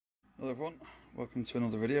Hello everyone, welcome to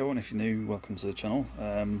another video, and if you're new, welcome to the channel.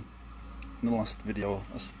 In the last video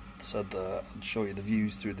I said that I'd show you the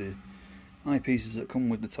views through the eyepieces that come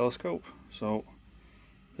with the telescope. So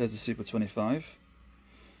there's the Super 25.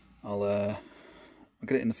 I'll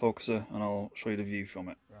get it in the focuser and I'll show you the view from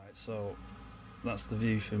it. Right, so that's the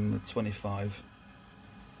view from the 25.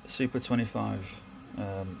 Super 25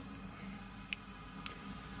 that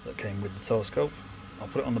came with the telescope. I'll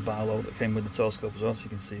put it on the Barlow that came with the telescope as well, so you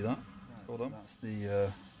can see that. Right, so that's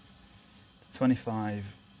the 25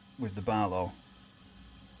 with the Barlow.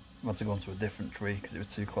 I had to go onto a different tree because it was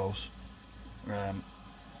too close. And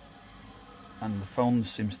the phone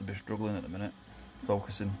seems to be struggling at the minute,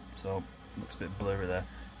 focusing, so it looks a bit blurry there.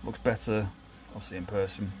 It looks better, obviously, in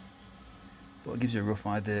person, but it gives you a rough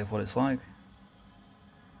idea of what it's like.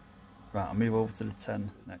 Right, I'll move over to the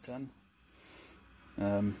 10 next.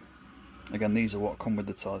 Again, these are what come with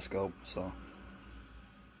the telescope, so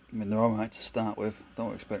I mean they're alright to start with.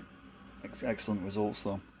 Don't expect excellent results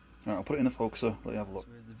though. Right, I'll put it in the focuser, let you have a look.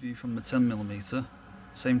 So here's the view from the 10mm,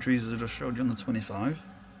 same trees as I just showed you on the 25.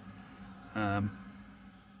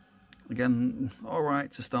 Again, alright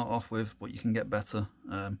to start off with, but you can get better,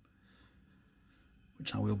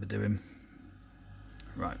 which I will be doing.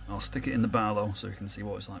 Right, I'll stick it in the Barlow so you can see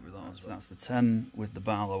what it's like with that as well. So that's the 10 with the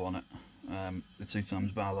Barlow on it, the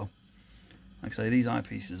 2x Barlow. Like I say, these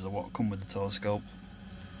eyepieces are what come with the telescope.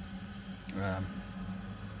 Yeah,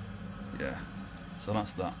 so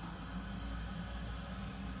that's that.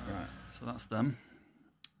 Right, so that's them.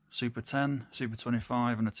 Super 10, Super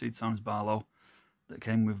 25 and a 2x Barlow that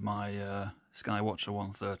came with my Skywatcher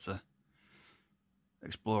 130.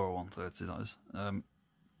 Explorer 130, that is.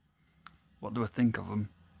 What do I think of them?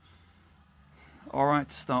 Alright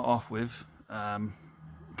to start off with.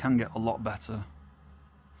 Can get a lot better.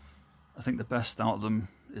 I think the best out of them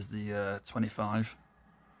is the 25.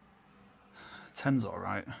 10's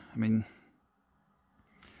alright. I mean,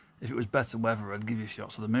 if it was better weather, I'd give you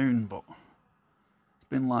shots of the moon, but it's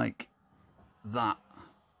been like that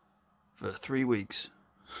for 3 weeks.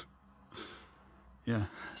 Yeah,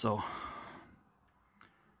 so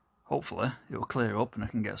hopefully it'll clear up and I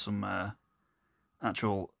can get some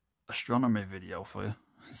actual astronomy video for you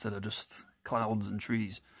instead of just clouds and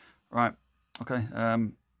trees. Right, okay.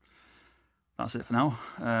 That's it for now.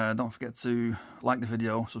 Don't forget to like the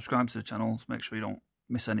video, subscribe to the channel to make sure you don't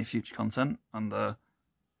miss any future content, and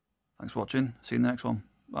thanks for watching. See you in the next one.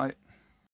 Bye.